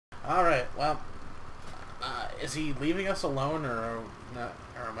Alright, well, is he leaving us alone, or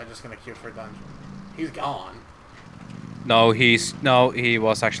am I just gonna queue for a dungeon? He's gone. No, he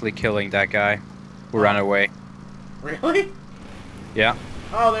was actually killing that guy who ran Oh, away. really? Yeah.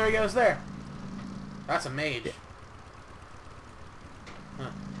 Oh, there he goes there. That's a mage. Yeah.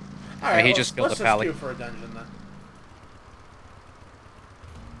 Huh. And Alright, he let's just killed the just pally. queue for a dungeon then.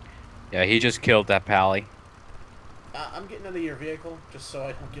 Yeah, he just killed that pally. I'm getting out of your vehicle, just so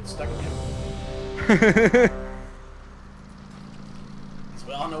I don't get stuck again. Because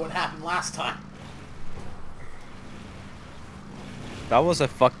we all know what happened last time. That was a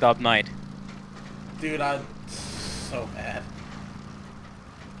fucked up night. Dude, I'm so bad.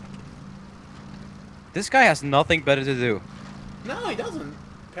 This guy has nothing better to do. No, he doesn't.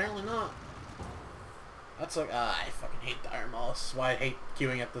 Apparently not. That's like, I fucking hate Dire Maul. This is why I hate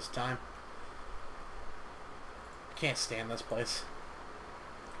queuing at this time. Can't stand this place.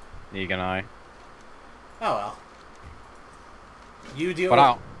 Negan and I. Oh well. You deal But with...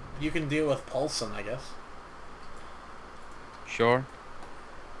 I'll... You can deal with Paulson, I guess. Sure.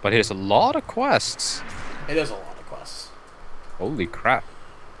 But here's a lot of quests. It is a lot of quests. Holy crap.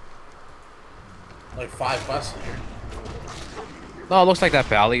 Like 5 quests in here. No, it looks like that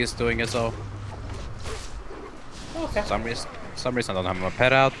pally is doing it, so... Okay. Some reason I don't have my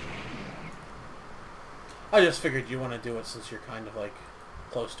pet out. I just figured you want to do it since you're kind of like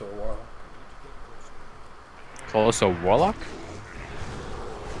close to a warlock. Close to warlock?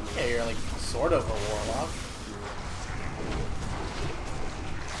 Yeah, you're like sort of a warlock.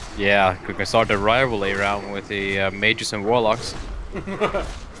 Yeah, we can start a rivalry around with the mages and warlocks.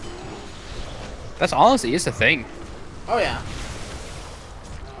 That's honestly is a thing. Oh yeah.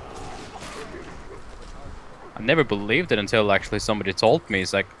 I never believed it until actually somebody told me.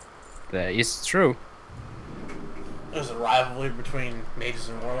 It's like, that is true. There's a rivalry between mages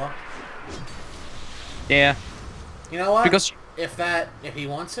and warlock. Yeah. You know what? Because if he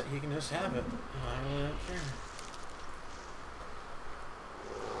wants it, he can just have it. I really don't care.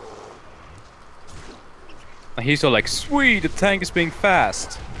 he's all like, sweet, the tank is being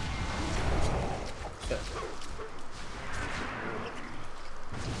fast. Shit.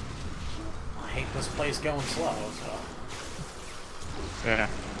 I hate this place going slow, so. Yeah.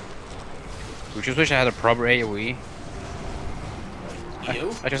 We just wish I had a proper AoE.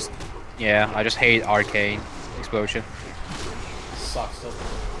 You? I just hate arcane explosion. Sucks, doesn't it?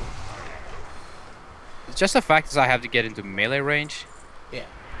 It's just the fact that I have to get into melee range. Yeah.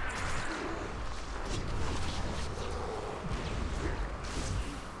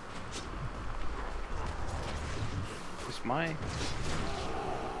 It's my...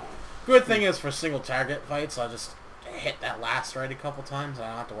 Good thing is for single target fights, I'll just hit that last right a couple times and I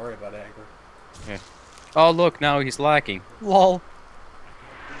don't have to worry about anger. Yeah. Oh look, now he's lacking. Lol.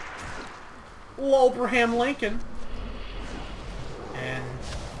 Abraham Lincoln. And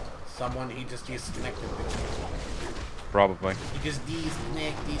someone he just disconnected. Probably. He just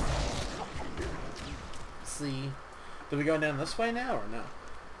disconnected. See. Do we go down this way now or no?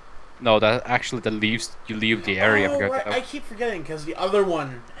 No, that actually leaves you leave the area. Oh, right. I keep forgetting because the other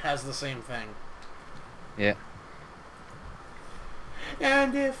one has the same thing. Yeah.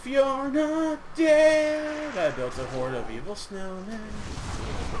 And if you're not dead, I built a horde of evil snowmen.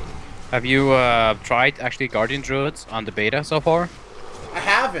 Have you tried actually Guardian Druids on the beta so far? I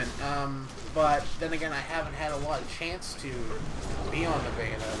haven't, but then again, I haven't had a lot of chance to be on the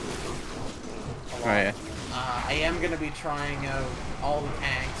beta. Right. I am going to be trying out all the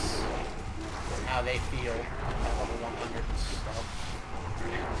tanks, how they feel at level 100 and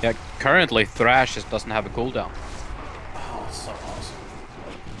stuff. Yeah, currently Thrash just doesn't have a cooldown. Oh, it's so awesome.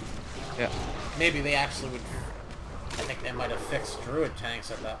 Yeah. Maybe they actually would... I think they might have fixed Druid tanks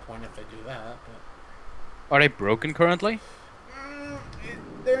at that point if they do that. But... Are they broken currently?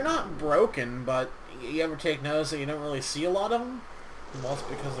 They're not broken, but you ever take notice that you don't really see a lot of them? Well, it's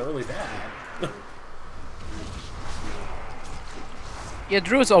because they're really bad. Yeah,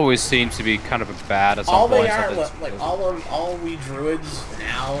 Druids always seems to be kind of a bad at some All they point. are, like all we Druids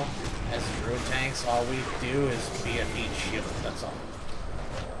now, as Druid tanks, all we do is be a neat shield. That's all.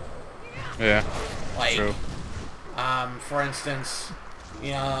 Yeah. Like, True. for instance,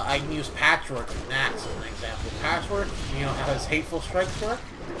 you know, I can use Patchwork and Nax as an example. Patchwork, you know, how his Hateful Strikes work.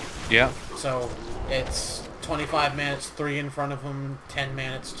 Yeah. So it's 25 minutes, 3 in front of him, 10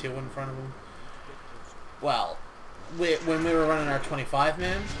 minutes, 2 in front of him. Well, when we were running our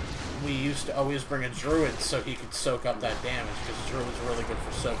 25-man, we used to always bring a Druid so he could soak up that damage, because Druid's really good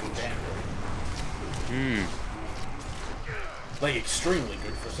for soaking damage. Like, extremely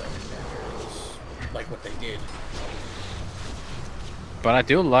good for soaking damage. Like what they did. But I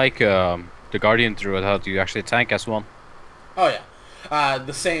do like the Guardian Druid, how do you actually tank as one. Oh yeah.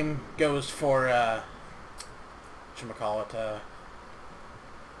 The same goes for whatchamacallit,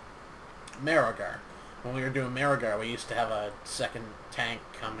 Marigar. When we were doing Marigar, we used to have a second tank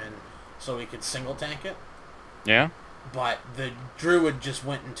come in so we could single tank it. Yeah? But the druid just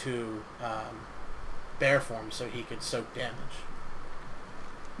went into bear form so he could soak damage.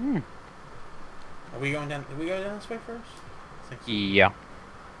 Hmm. Are we going down? Did we go down this way first? I think so. Yeah.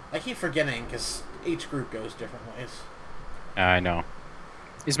 I keep forgetting because each group goes different ways. I know.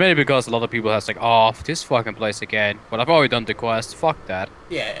 It's mainly because a lot of people has like, oh, this fucking place again. But I've already done the quest. Fuck that.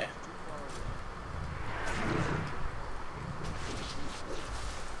 Yeah.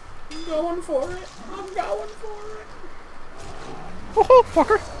 I'm going for it. I'm going for it. Oh,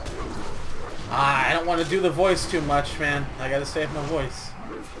 fucker. I don't want to do the voice too much, man. I gotta save my voice.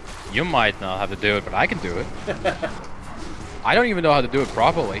 You might not have to do it, but I can do it. I don't even know how to do it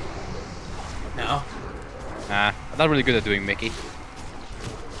properly. No. Nah, I'm not really good at doing Mickey.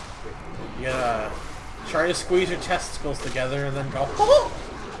 You gotta try to squeeze your testicles together and then go. Oh!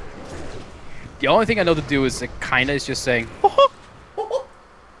 The only thing I know to do is kinda is just saying.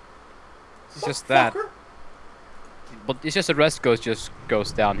 It's just that. But it's just the rest just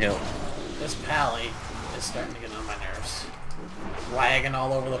goes downhill. This Pally is starting to get on my nerves. Lagging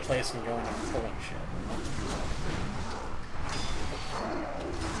all over the place and going and pulling shit.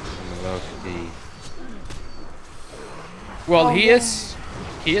 Well, Oh, he yeah. is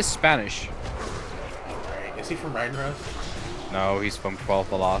Spanish. Oh, great. Is he from Ragnarok? No, he's from 12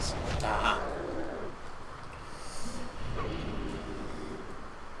 the Lost. Ah.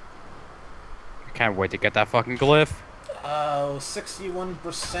 I can't wait to get that fucking glyph.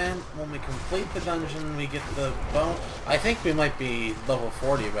 61% when we complete the dungeon, we get the bone. I think we might be level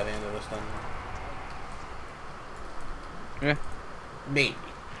 40 by the end of this dungeon. Yeah. Maybe.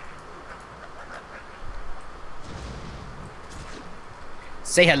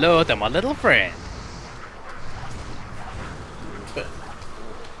 Say hello to my little friend. But,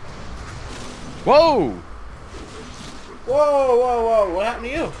 Whoa! whoa! What happened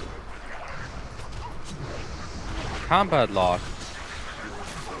to you? Combat lock.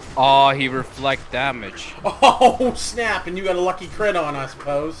 Oh, he reflect damage. Oh, snap! And you got a lucky crit on, I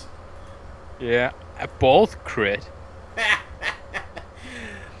suppose. Yeah, both crit.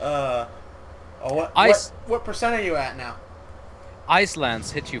 Oh, what percent are you at now?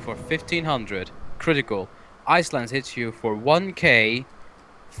 Icelands hits you for 1500 critical. Icelands hits you for 1k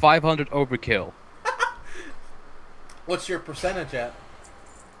 500 overkill. What's your percentage at?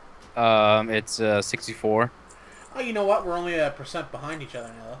 It's 64. Oh, you know what? We're only a percent behind each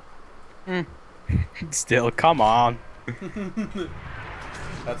other now. Still, come on.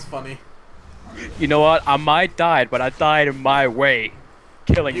 That's funny. You know what? I might die, but I died in my way,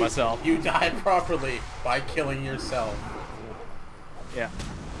 killing myself. You died properly by killing yourself. Yeah.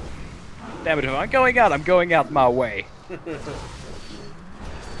 Damn it! If I'm going out my way.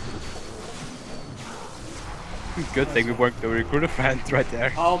 Good thing we weren't the recruiter friends right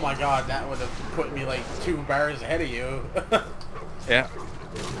there. Oh my god, that would have put me like 2 bars ahead of you. Yeah.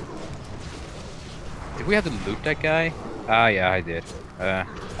 Did we have to loot that guy? Ah, yeah, I did.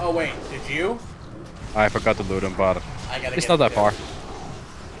 Oh wait, did you? I forgot to loot him, but I gotta it's get not it that too. far.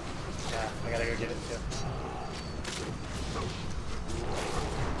 Yeah, I gotta go get it too.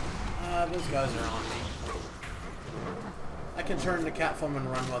 Those guys are on me. I can turn the cat form and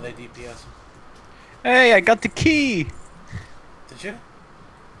run while they DPS. Hey, I got the key! Did you?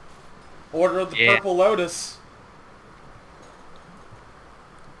 Order of the Yeah. Purple Lotus.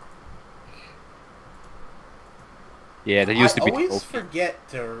 Yeah, there used to be. I always forget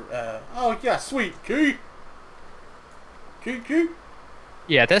to. Oh yeah, sweet key. Key.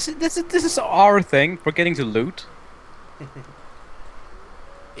 Yeah, this is our thing. Forgetting to loot.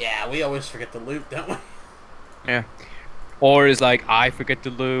 Yeah, we always forget to loot, don't we? Yeah. Or it's like I forget to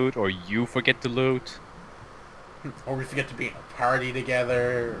loot, or you forget to loot, Or we forget to be in a party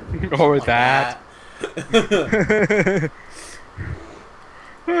together. or Like that.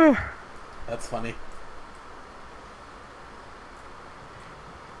 That's funny.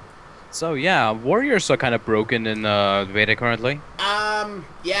 So yeah, warriors are kind of broken in Veda currently.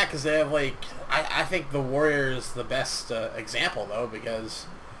 Yeah, because they have like, I think the warrior is the best example though, because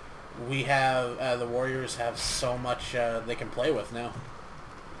we have the warriors have so much they can play with now.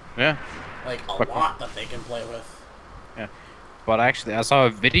 Yeah. Like a But- lot that they can play with. Yeah. But actually, I saw a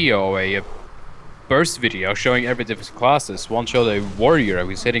video, a burst video showing every different classes. One showed a warrior who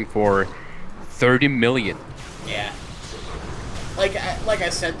was hitting for 30 million. Yeah. Like I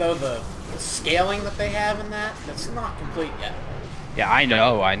said though, the scaling that they have in that's not complete yet. Yeah, I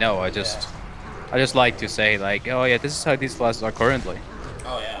know, I know. Yeah. I just like to say like, oh yeah, this is how these classes are currently.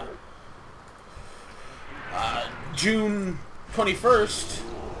 Oh yeah. June 21st,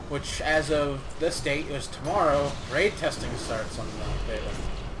 which as of this date is tomorrow, raid testing starts on the beta.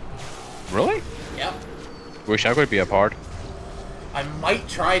 Really? Yep. Wish I could be a part. I might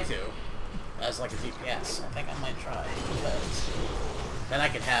try to, as like a DPS. I think I might try, because then I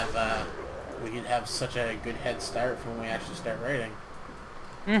could have, we could have such a good head start from when we actually start raiding.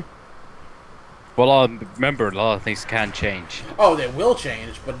 Hmm. Well, remember, a lot of things can change. Oh, they will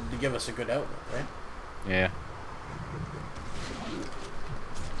change, but to give us a good outlook, right? Yeah.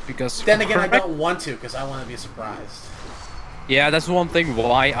 Because Then again, I don't want to, because I want to be surprised. yeah, that's one thing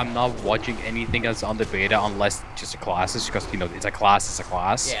why I'm not watching anything that's on the beta unless just the classes, because you know it's a class.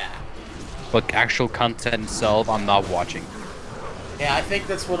 Yeah. But actual content itself, I'm not watching. Yeah, I think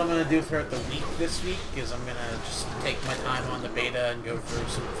that's what I'm going to do throughout the week this week, is I'm going to just take my time on the beta and go through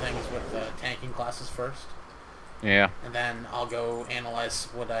some things with tanking classes first. Yeah. And then I'll go analyze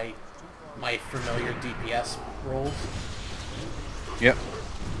my familiar DPS roles. Yep.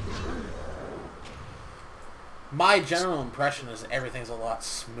 My general impression is that everything's a lot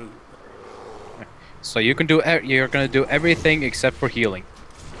smoother. So you can do, you're gonna do everything except for healing.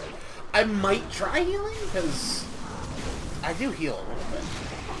 I might try healing, because I do heal a little bit.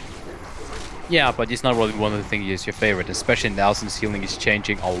 Yeah, but it's not really one of the things that's your favorite, especially now since healing is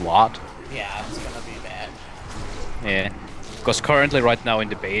changing a lot. Yeah, it's gonna be bad. Yeah. Because currently, right now in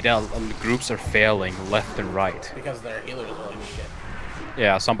the beta, groups are failing left and right. Because their healers are like shit.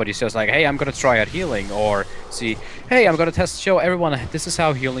 Yeah, somebody says like, hey, I'm gonna try out healing, or see, hey, I'm gonna show everyone this is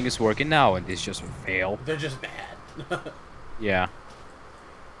how healing is working now, and it's just fail. They're just bad. Yeah.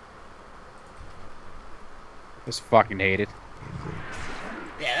 Just fucking hate it.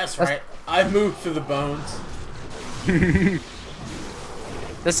 Yeah, that's right. I moved through the bones.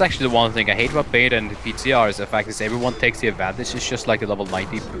 That's actually the one thing I hate about beta and the PTR is the fact that everyone takes the advantage. It's just like the level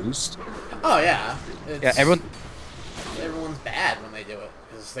 90 boost. Oh yeah. Yeah, everyone's bad when they do it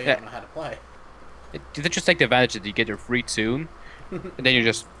because they don't know how to play. They just take the advantage that you get your free tune, and then you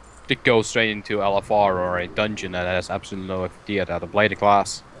just go straight into LFR or a dungeon that has absolutely no idea how to play the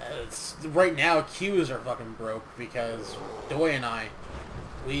class. Right now, queues are fucking broke because Doi and I,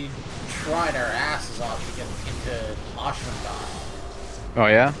 we tried our asses off to get into Ashwindon. Oh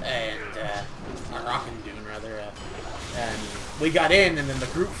yeah? And, Rockandune, rather. And we got in, and then the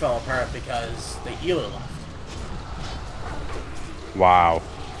group fell apart because the healer left. Wow.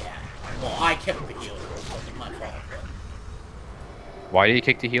 Yeah. Well, I kept the healer. It wasn't my fault. Why did you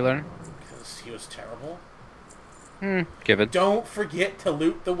kick the healer? Because he was terrible. Give it. Don't forget to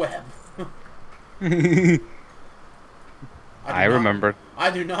loot the web. I remember. I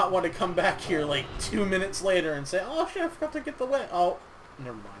do not want to come back here like 2 minutes later and say, oh shit, I forgot to get the web. Oh,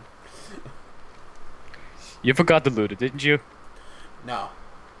 never mind. You forgot to loot it, didn't you? No.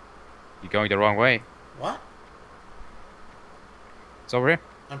 You're going the wrong way. What? It's over here.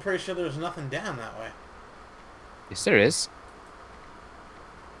 I'm pretty sure there's nothing down that way. Yes, there is.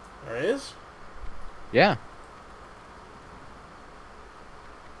 There is? Yeah.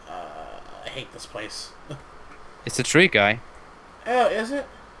 I hate this place. It's a tree guy. Oh, is it?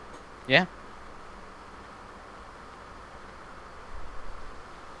 Yeah.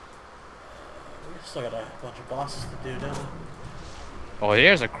 We still got a bunch of bosses to do, don't we? Oh,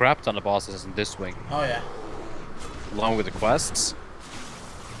 there's a crap ton of bosses in this wing. Oh, yeah. Along with the quests.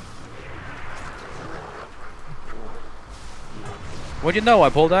 What'd you know? I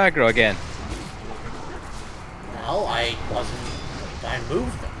pulled aggro again. Well, I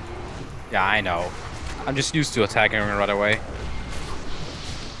moved them. Yeah, I know. I'm just used to attacking him right away.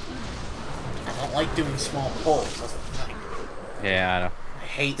 I don't like doing small pulls, that's the thing. Yeah, I know. I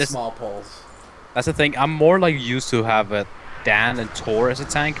hate small pulls. That's the thing. I'm more like used to have Dan and Tor as a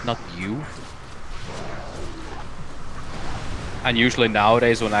tank, not you. And usually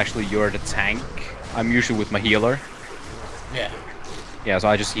nowadays, when actually you're the tank, I'm usually with my healer. Yeah. Yeah, so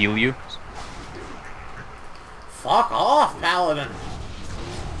I just heal you. Fuck off, Paladin!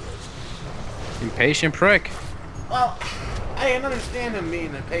 Impatient prick. Well, I can understand him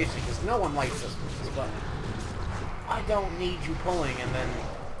being impatient, because no one likes this, but I don't need you pulling, and then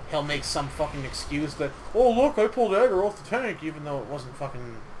he'll make some fucking excuse that, oh look, I pulled aggro off the tank, even though it wasn't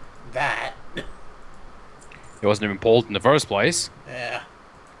fucking that. It wasn't even pulled in the first place. Yeah.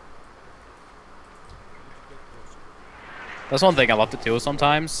 That's one thing I love to do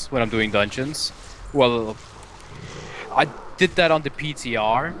sometimes when I'm doing dungeons. Well, I did that on the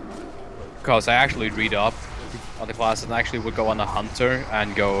PTR because I actually read up on the class and actually would go on a hunter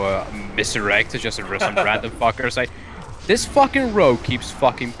and go misdirect to just some random fucker. Say, This fucking road keeps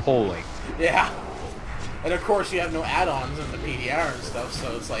fucking pulling. Yeah. And of course you have no add-ons in the PDR and stuff,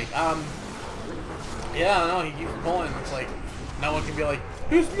 so it's like, yeah, no, he keeps pulling. It's like, no one can be like,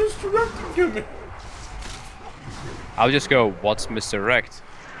 he's misdirecting to me. I'll just go, what's misdirect?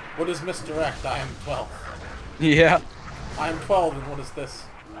 What is misdirect? I am 12. Yeah. I am 12, and what is this?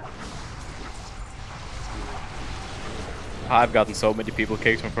 I've gotten so many people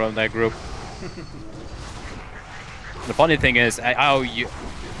kicked from that group. The funny thing is,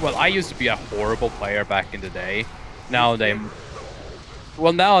 I used to be a horrible player back in the day. Nowadays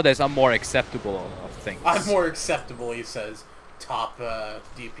I'm more acceptable of things. I'm more acceptable, he says. Top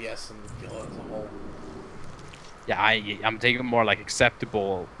DPS in the guild as a whole. Yeah, I'm taking more like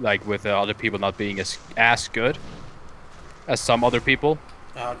acceptable, like with other people not being as good as some other people.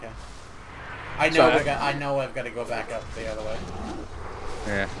 Oh, okay. I know I've got to go back up the other way.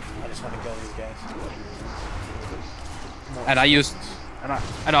 Yeah. I just want to kill these guys.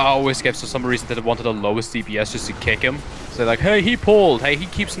 And I always get for some reason that I wanted the lowest DPS just to kick him. So like, hey, he pulled. Hey, he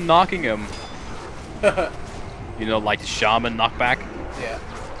keeps knocking him. You know, like the shaman knockback. Yeah.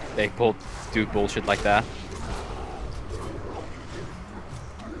 They do bullshit like that.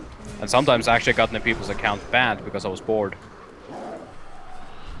 And sometimes I actually got in people's account banned because I was bored.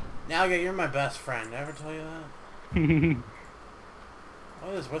 Now, you're my best friend. Did I ever tell you that?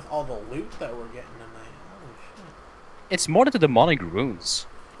 What is with all the loot that we're getting tonight? Holy shit. It's more than the demonic runes.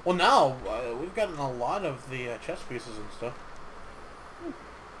 Well, now, we've gotten a lot of the chess pieces and stuff.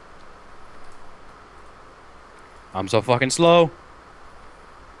 I'm so fucking slow.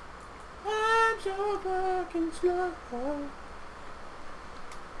 I'm so fucking slow.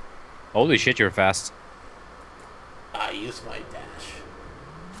 Holy shit, you're fast. I use my dash.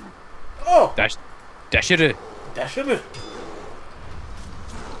 Oh! Dash it. Dash it.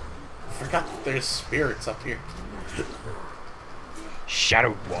 Forgot that there's spirits up here.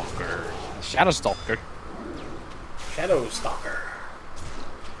 Shadow Walker. Shadow Stalker. Shadow Stalker.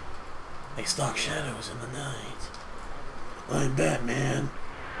 They stalk shadows in the night. I'm Batman.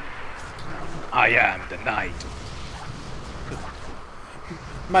 I am the night.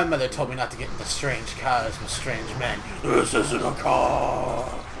 My mother told me not to get into strange cars with strange men. This isn't a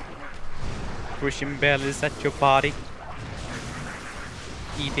car. Pushing bellies at your party.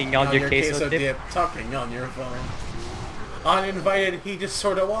 Eating on your queso dip. Talking on your phone. Uninvited, he just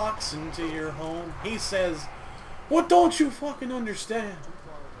sort of walks into your home. He says, what don't you fucking understand?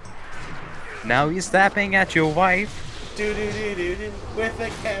 Now he's snapping at your wife. Do-do-do-do-do, with a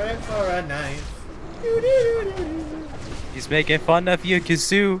carrot for a knife. Do-do-do-do-do. He's making fun of you,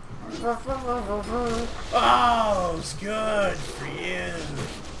 kazoo. Oh, it's good for you.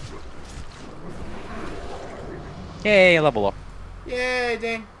 Yay, level up. Yay,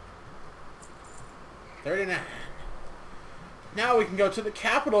 ding. 39. Now we can go to the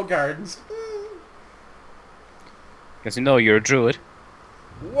Capitol Gardens. Because you know you're a druid.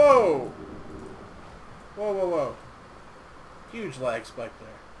 Whoa. Whoa, whoa, whoa. Huge lag spike there.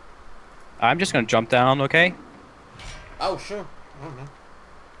 I'm just gonna jump down, okay? Oh, sure. I don't know.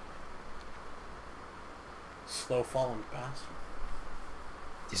 Slow falling bastard.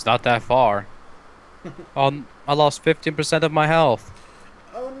 He's not that far. I lost 15% of my health.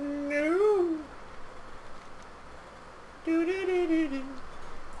 Oh no! Do-do-do-do-do.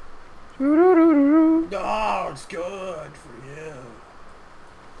 Oh, it's good for you.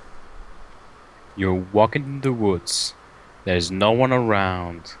 You're walking in the woods. There's no one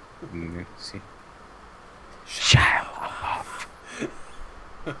around. Let's see. Shut up.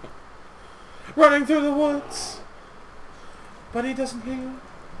 Running through the woods. But he doesn't hear you.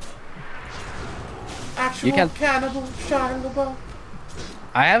 Actual cannibal Shia LaBeouf.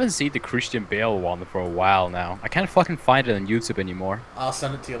 I haven't seen the Christian Bale one for a while now. I can't fucking find it on YouTube anymore. I'll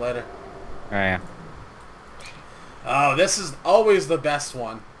send it to you later. Oh, yeah. Oh, this is always the best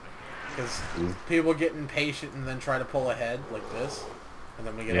one. Because people get impatient and then try to pull ahead like this. And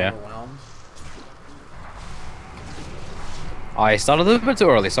then we get overwhelmed. I started a little bit too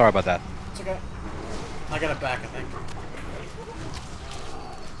early. Sorry about that. It's okay. I got it back, I think.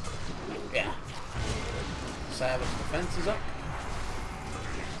 Yeah. Savage defense is up.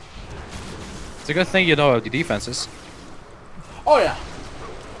 It's a good thing you know the defenses. Oh, yeah.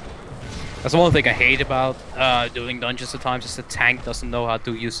 That's the one thing I hate about doing dungeons at times, is the tank doesn't know how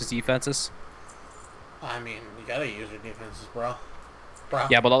to use his defenses. I mean, you gotta use your defenses, bro.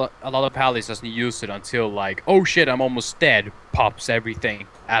 Yeah, but a lot of pallies doesn't use it until like, oh shit, I'm almost dead, pops everything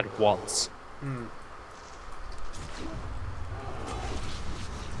at once. Hmm.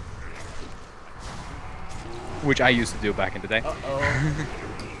 Which I used to do back in the day. Uh-oh.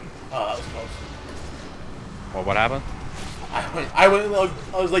 Oh, that was close. Well, what happened? I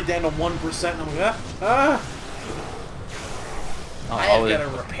was like down to 1%, and I'm like, I have got to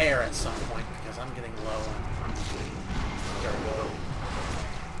repair at some point because I'm getting low on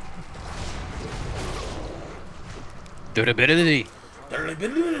Durability.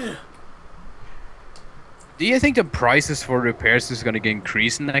 Do you think the prices for repairs is going to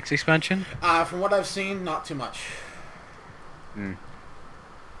increase in the next expansion? From what I've seen, not too much.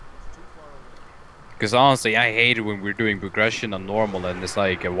 Because honestly, I hate it when we're doing progression on normal and it's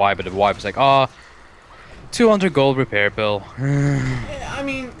like a wipe, but the wipe is like, oh, 200 gold repair bill. Yeah, I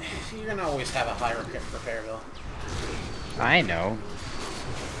mean, you're gonna always have a high repair bill. I know.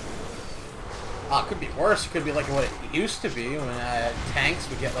 It could be worse. It could be like what it used to be when tanks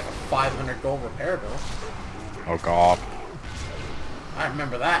would get like a 500 gold repair bill. Oh god. I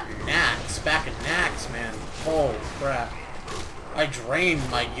remember that in Nax, back in Nax, man. Holy crap. I drained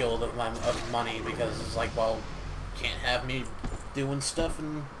my guild of money because it's like, well, can't have me doing stuff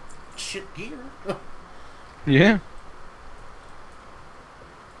in shit gear. Yeah.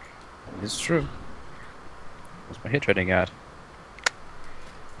 It's true. What's my hit rating at?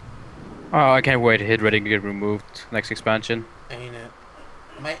 Oh, I can't wait to hit rating to get removed next expansion. Ain't it?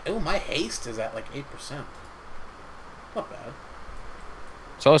 My haste is at like 8%. Not bad.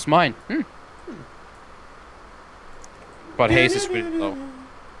 So is mine. But haste is pretty low.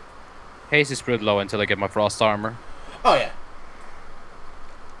 Haste is pretty low until I get my frost armor. Oh yeah.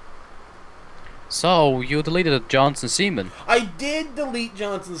 So you deleted Johnson Seaman. I did delete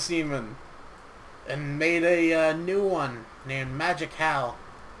Johnson Seaman and made a new one named Magic Hal.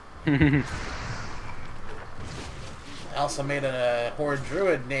 I also made a Horde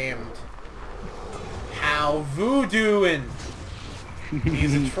Druid named How Voodooin'.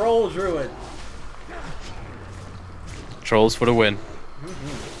 He's a troll druid. Trolls for the win.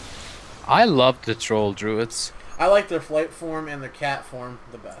 I love the troll druids. I like their flight form and their cat form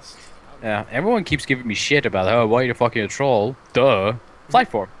the best. Yeah, everyone keeps giving me shit about, oh, why are you fucking a troll? Duh. Flight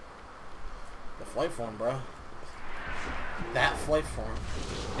form. The flight form, bro. That flight form.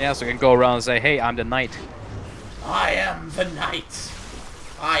 Yeah, so I can go around and say, hey, I'm the knight. I am the knight.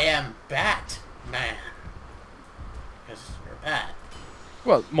 I am Batman. Because you're Bat.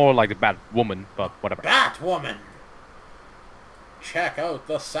 Well, more like the Bat Woman, but whatever. Batwoman. Check out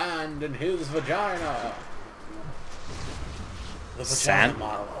the sand in his vagina. The vagina Sand?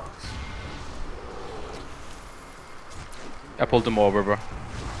 monologues. I pulled them over, bro.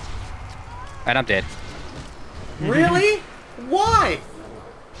 And I'm dead. Really? Why?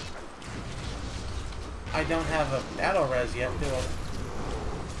 I don't have a battle res yet, do I?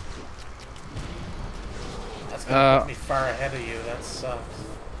 That's gonna put me far ahead of you. That sucks.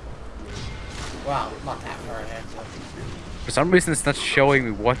 Wow, not that far ahead. But... For some reason, it's not showing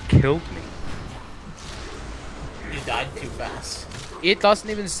me what killed me. You died too fast. It doesn't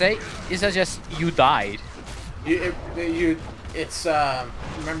even say. It says just you died. It's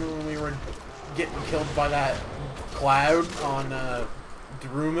remember when we were getting killed by that cloud on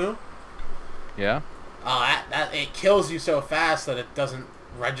Drumu? Yeah. It kills you so fast that it doesn't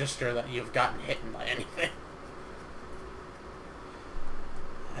register that you've gotten hit by anything.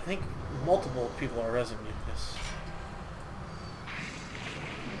 I think multiple people are resing you. Yes.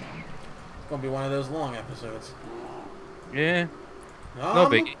 It's gonna be one of those long episodes. Yeah. No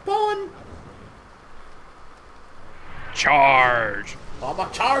biggie. Pulling. Charge. I'm a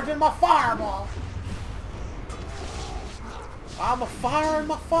charging my fireball. I'm a firing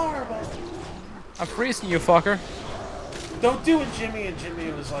my fireball. I'm freezing you, fucker. Don't do it, Jimmy. And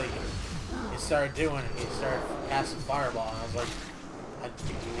Jimmy was like, he started doing it. He started casting fireball. And I was like, I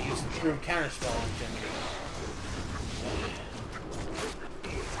used the true counterspell on Jimmy.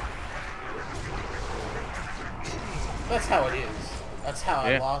 That's how it is. That's how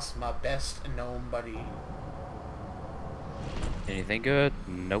I lost my best gnome buddy. Anything good?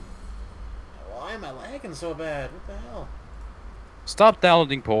 Nope. Why am I lagging so bad? What the hell? Stop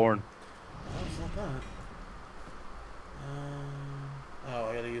downloading porn. No, it's not that. Oh,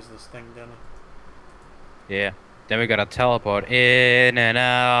 I gotta use this thing, don't I? Yeah. Then we gotta teleport in and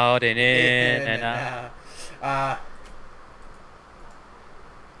out and in and out.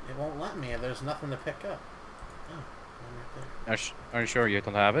 It won't let me. There's nothing to pick up. Oh, one right there. Are you sure you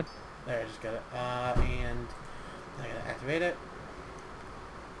don't have it? There, I just got it. And I gotta activate it.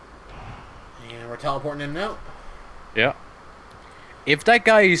 And we're teleporting in and out. Yeah. If that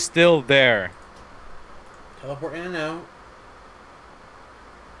guy is still there. Teleport in and out.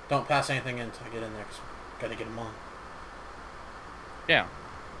 Don't pass anything in until I get in there, 'cause gotta get them on. Yeah.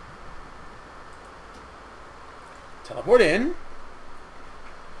 Teleport in.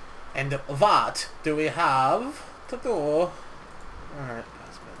 And what do we have the door. Alright,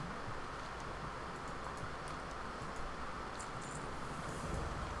 that's good.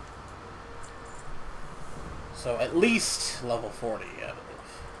 So at least level 40, I believe.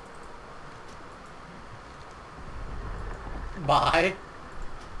 Bye.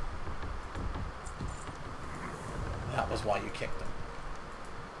 That was why you kicked him.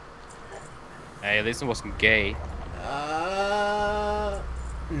 Hey, at least it wasn't gay.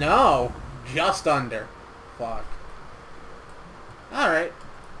 No. Just under. Fuck. Alright.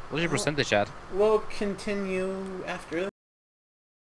 What's your percentage at? We'll continue after